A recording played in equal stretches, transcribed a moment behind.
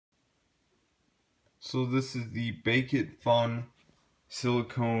So this is the BakeitFun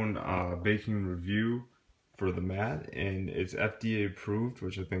silicone baking review for the mat, and it's FDA approved,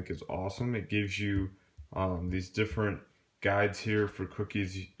 which I think is awesome. It gives you these different guides here for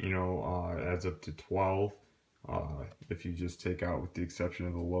cookies, adds up to 12. If you just take out with the exception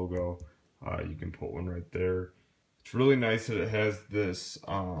of the logo, you can put one right there. It's really nice that it has this,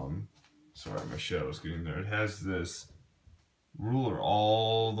 sorry, my shadow's getting there. It has this ruler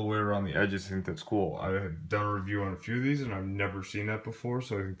all the way around the edges. I think that's cool. I have done a review on a few of these and I've never seen that before,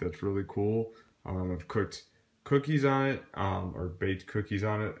 so I think that's really cool. I've cooked cookies on it, or baked cookies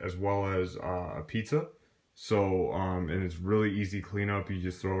on it, as well as a pizza. So, and it's really easy cleanup. You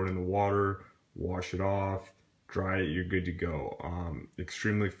just throw it in the water, wash it off, dry it, you're good to go.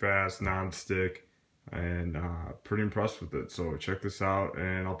 Extremely fast, non-stick, and pretty impressed with it. So check this out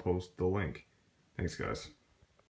and I'll post the link. Thanks guys.